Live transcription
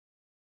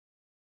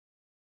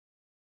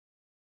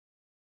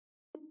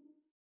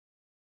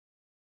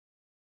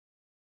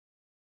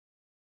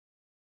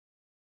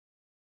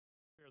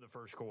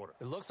first quarter.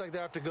 It looks like they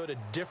have to go to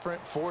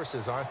different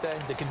forces, aren't they?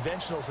 The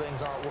conventional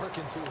things aren't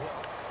working too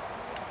well.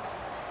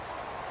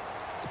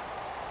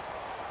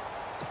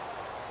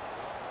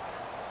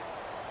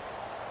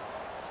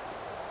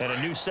 And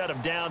a new set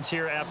of downs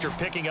here after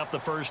picking up the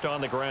first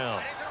on the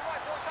ground.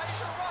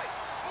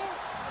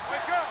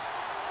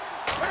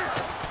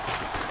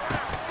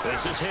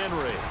 This is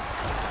Henry.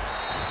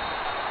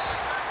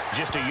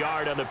 Just a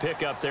yard on the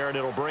pickup there, and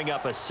it'll bring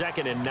up a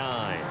 2nd and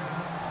 9.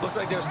 Looks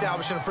like they're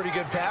establishing a pretty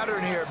good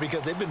pattern here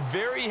because they've been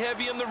very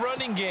heavy in the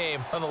running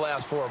game on the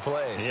last 4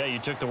 plays. Yeah, you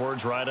took the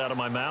words right out of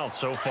my mouth.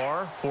 So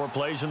far, 4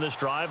 plays in this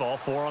drive, all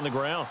 4 on the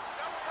ground.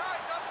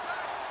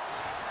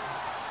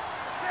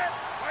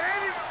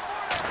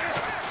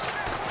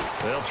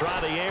 They'll try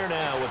the air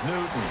now with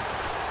Newton.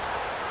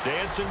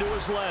 Dancing to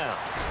his left.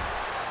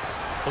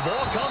 The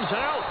ball comes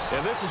out,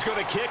 and this is going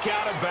to kick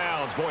out of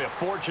bounds. Boy, a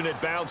fortunate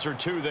bounce or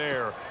 2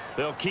 there.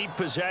 They'll keep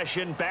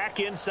possession back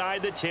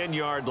inside the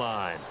 10-yard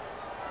line.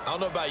 I don't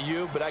know about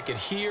you, but I could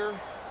hear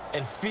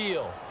and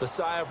feel the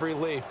sigh of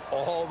relief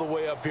all the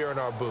way up here in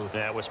our booth.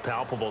 That was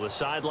palpable. The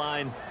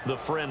sideline, the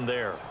friend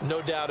there.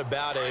 No doubt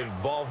about it.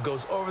 Ball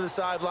goes over the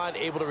sideline,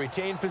 able to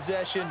retain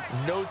possession,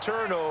 no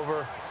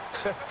turnover.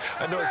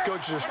 I know his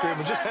coaches are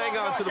screaming, just hang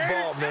on to the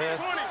ball, man.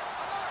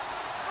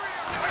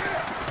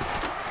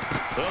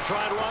 They'll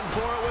try to run for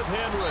it with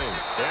Henry.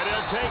 And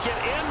he'll take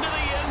it into the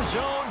end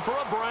zone for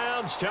a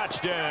Browns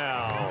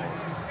touchdown.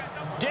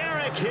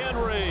 Derrick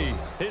Henry,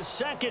 his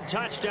 2nd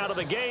touchdown of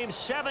the game,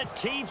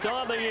 17th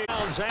on the year.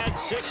 Browns add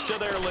 6 to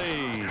their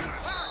lead.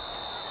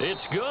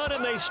 It's good,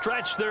 and they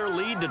stretch their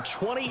lead to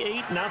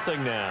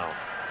 28-0 now.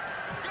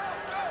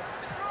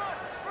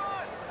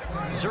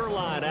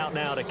 Zerline out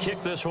now to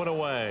kick this one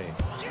away.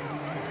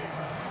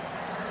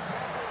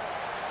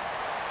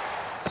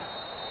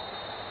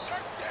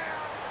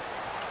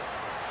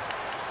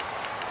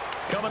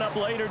 Coming up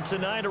later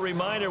tonight, a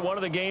reminder, one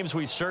of the games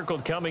we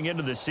circled coming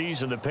into the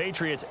season, the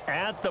Patriots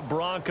at the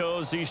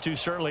Broncos. These two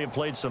certainly have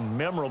played some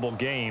memorable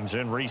games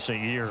in recent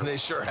years. They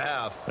sure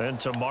have. And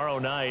tomorrow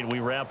night, we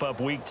wrap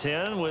up Week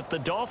 10 with the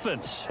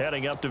Dolphins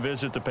heading up to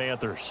visit the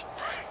Panthers.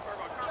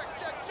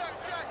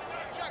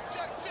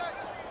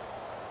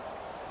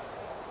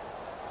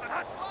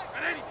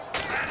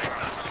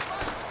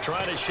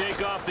 Trying to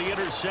shake off the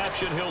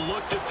interception. He'll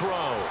look to throw.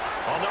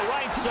 On the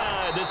right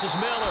side, this is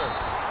Miller.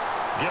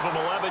 Give him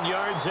 11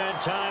 yards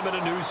that time and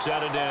a new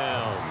set of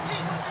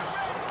downs.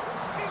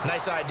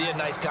 Nice idea,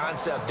 nice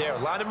concept there.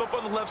 Line him up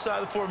on the left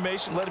side of the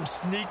formation. Let him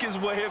sneak his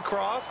way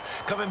across.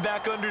 Coming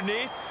back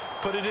underneath.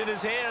 Put it in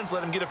his hands.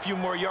 Let him get a few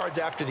more yards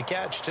after the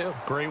catch, too.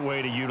 Great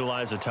way to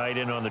utilize a tight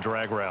end on the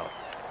drag route.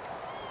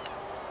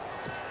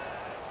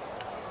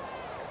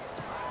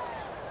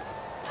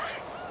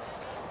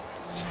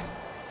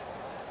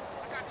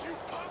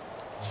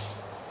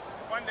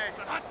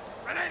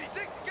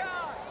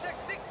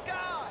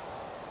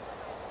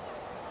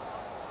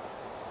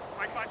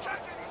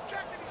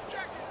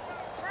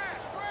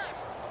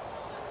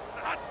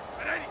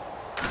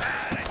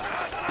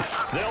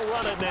 They'll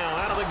run it now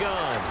out of the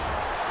gun.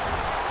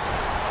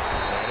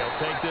 And they'll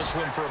take this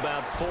one for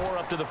about 4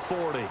 up to the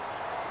 40.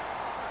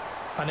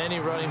 On any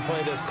running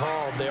play that's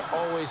called, they're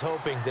always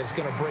hoping that it's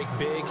going to break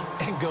big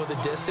and go the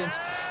distance.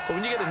 But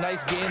when you get a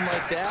nice game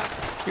like that,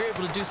 you're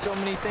able to do so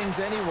many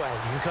things anyway.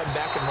 You can come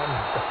back and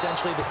run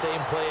essentially the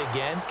same play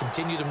again,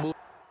 continue to move.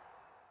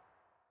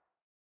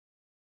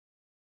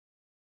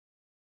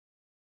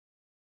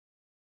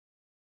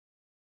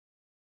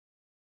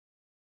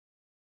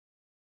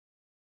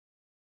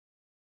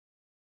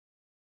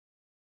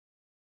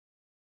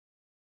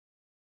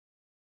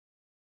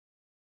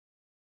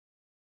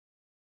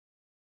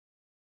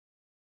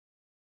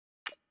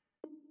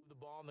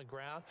 Ball on the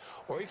ground,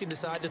 or you can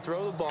decide to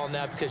throw the ball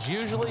now because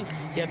usually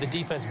you have the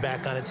defense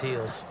back on its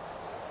heels.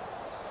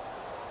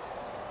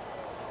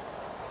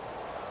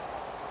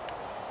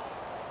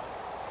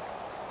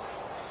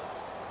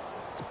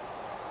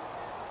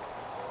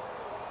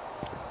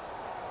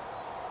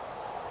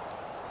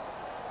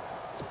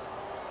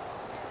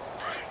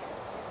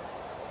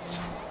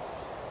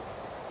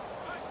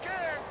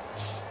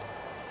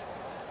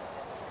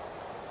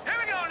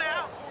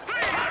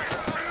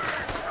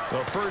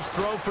 The first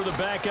throw for the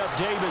backup,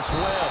 Davis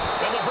Webb.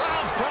 And the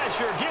Browns'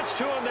 pressure gets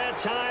to him that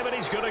time, and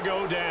he's going to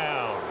go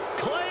down.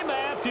 Clay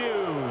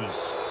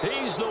Matthews.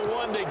 He's the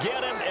one to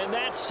get him, and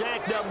that's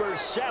sack number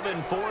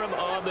 7 for him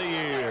on the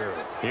year.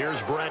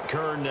 Here's Brett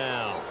Kern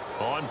now.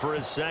 On for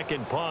his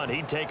 2nd punt.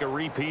 He'd take a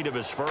repeat of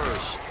his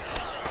first.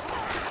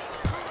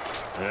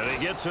 And he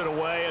gets it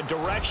away. A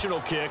directional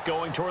kick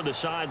going toward the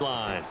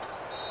sideline.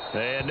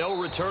 And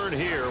no return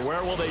here.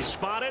 Where will they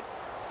spot it?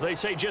 They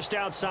say just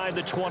outside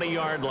the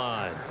 20-yard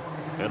line.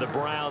 And the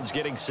Browns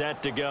getting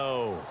set to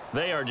go.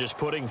 They are just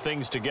putting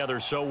things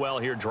together so well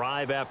here,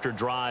 drive after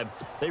drive.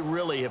 They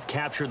really have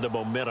captured the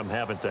momentum,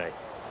 haven't they?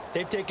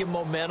 They've taken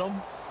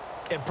momentum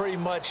and pretty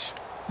much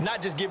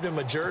not just given him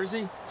a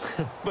jersey,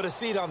 but a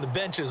seat on the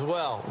bench as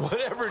well.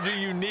 Whatever do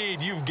you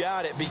need, you've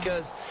got it,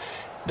 because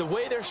The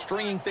way they're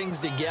stringing things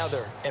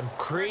together and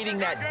creating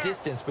that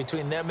distance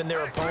between them and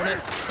their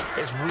opponent,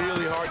 it's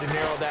really hard to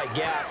narrow that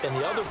gap. And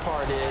the other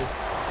part is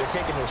they're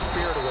taking their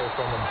spirit away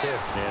from them, too.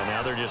 Yeah,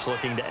 now they're just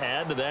looking to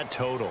add to that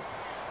total.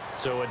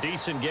 So a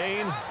decent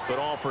gain, but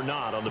all for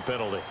naught on the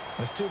penalty.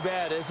 It's too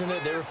bad, isn't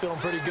it? They were feeling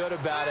pretty good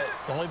about it.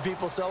 The only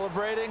people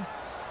celebrating,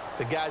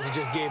 the guys who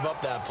just gave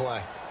up that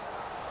play.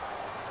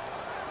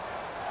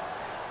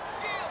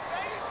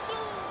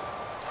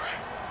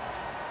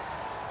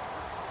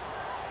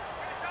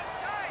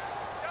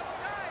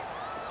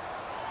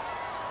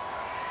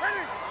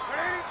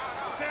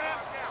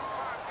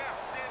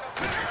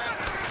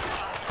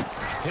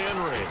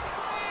 Henry.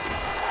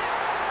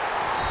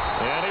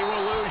 And he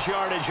will lose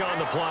yardage on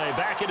the play,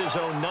 back at his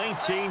own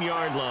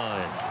 19-yard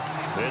line.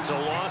 It's a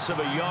loss of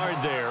a yard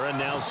there, and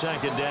now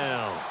second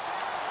down.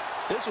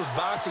 This was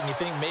boxing. You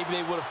think maybe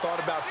they would have thought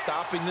about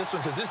stopping this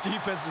one because this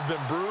defense has been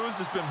bruised,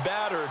 it's been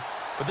battered,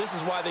 but this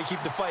is why they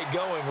keep the fight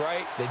going,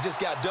 right? They just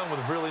got done with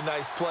a really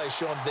nice play,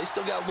 showing they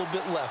still got a little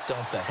bit left,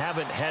 don't they?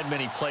 Haven't had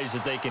many plays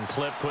that they can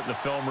clip, put in the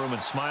film room,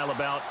 and smile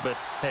about, but,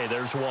 hey,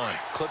 there's one.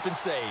 Clip and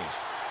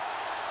save.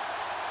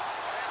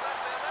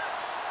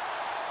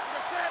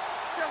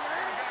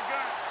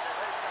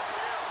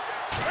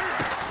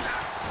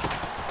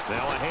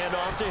 Now a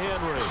handoff to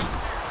Henry.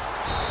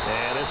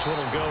 And this one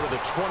will go to the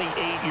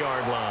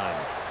 28-yard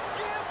line.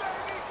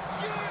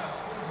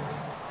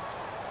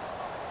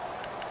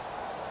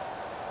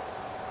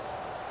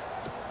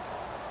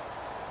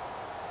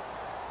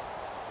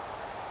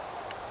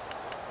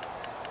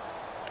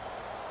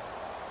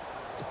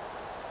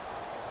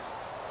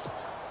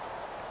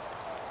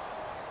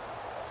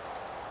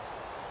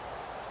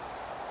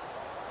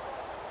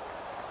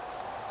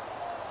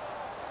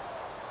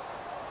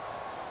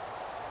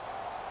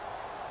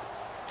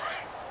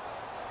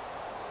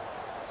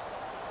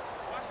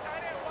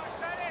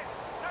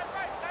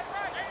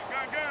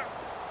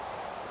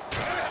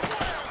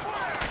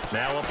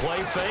 Now a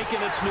play fake,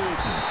 and it's Newton.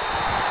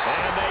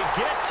 And they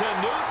get to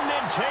Newton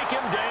and take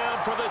him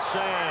down for the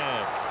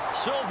sack.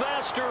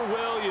 Sylvester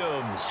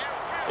Williams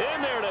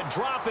in there to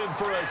drop him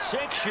for a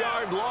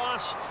 6-yard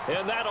loss,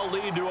 and that'll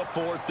lead to a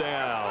 4th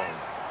down.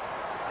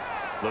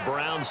 The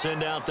Browns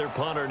send out their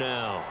punter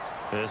now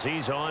as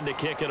he's on to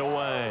kick it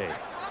away.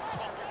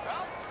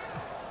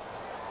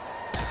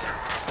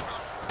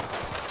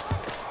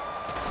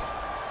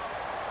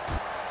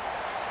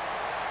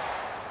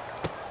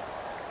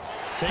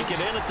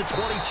 Taken in at the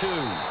 22.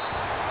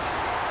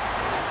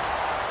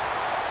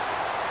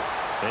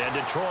 And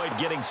Detroit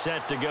getting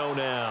set to go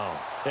now.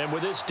 And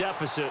with this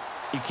deficit,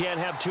 you can't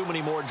have too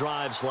many more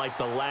drives like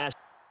the last.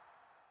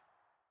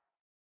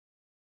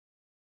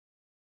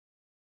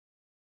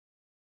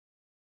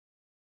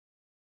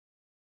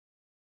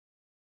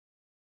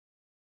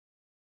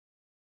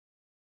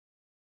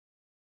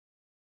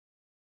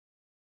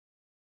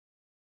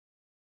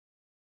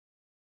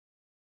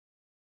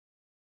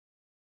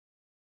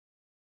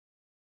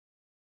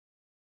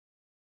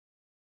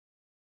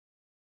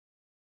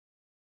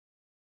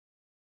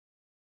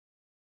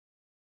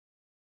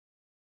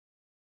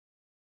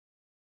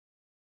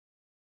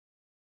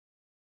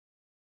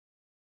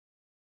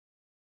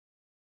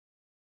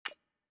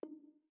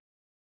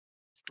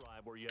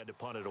 Drive where you had to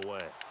punt it away.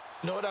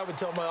 You know what I would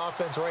tell my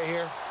offense right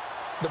here?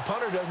 The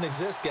punter doesn't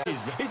exist,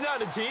 guys. He's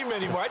not a team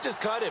anymore. I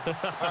just cut him,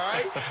 all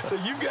right? So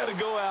you've got to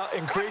go out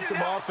and create some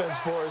offense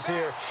for us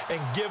here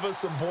and give us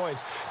some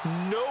points.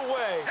 No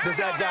way does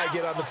that guy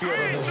get on the field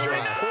on this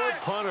drive. Poor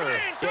punter.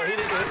 Yeah,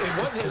 it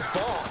wasn't his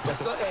fault. But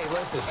hey,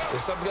 listen,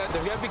 there's got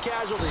to be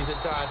casualties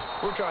at times.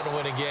 We're trying to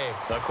win a game.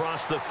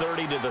 Across the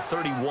 30 to the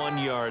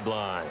 31-yard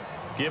line.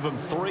 Give him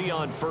 3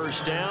 on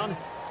first down.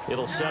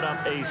 It'll set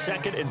up a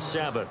 2nd and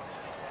 7.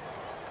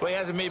 Well, he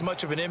hasn't made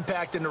much of an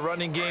impact in the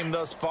running game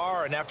thus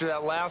far, and after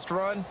that last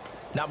run,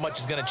 not much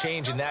is going to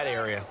change in that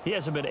area. He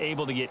hasn't been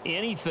able to get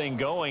anything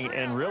going,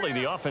 and really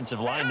the offensive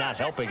line not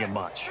helping him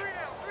much.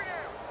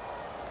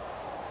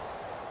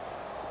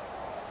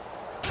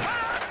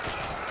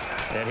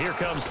 And here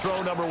comes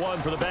throw number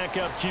 1 for the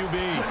backup QB.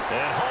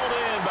 And hauled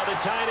in by the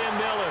tight end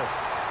Miller.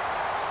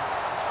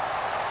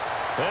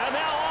 And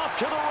now off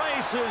to the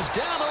races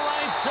down the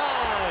right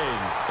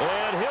side.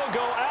 And he'll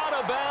go out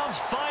of bounds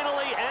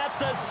finally at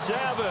the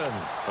 7.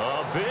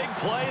 A big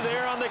play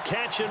there on the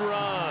catch and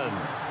run.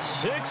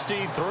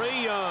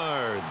 63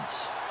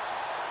 yards.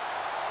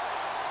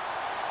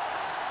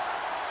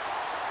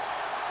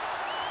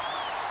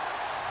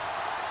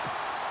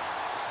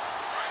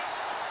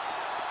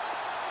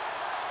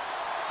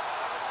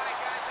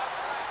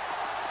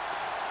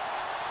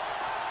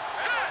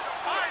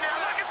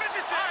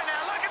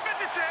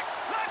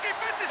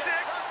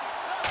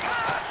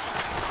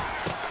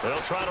 They'll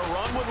try to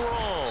run with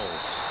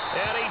Rawls.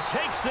 And he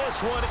takes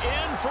this one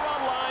in for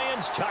a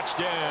Lions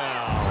touchdown.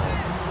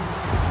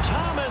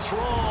 Thomas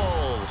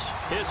Rawls,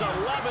 his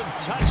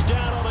 11th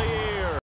touchdown of the year.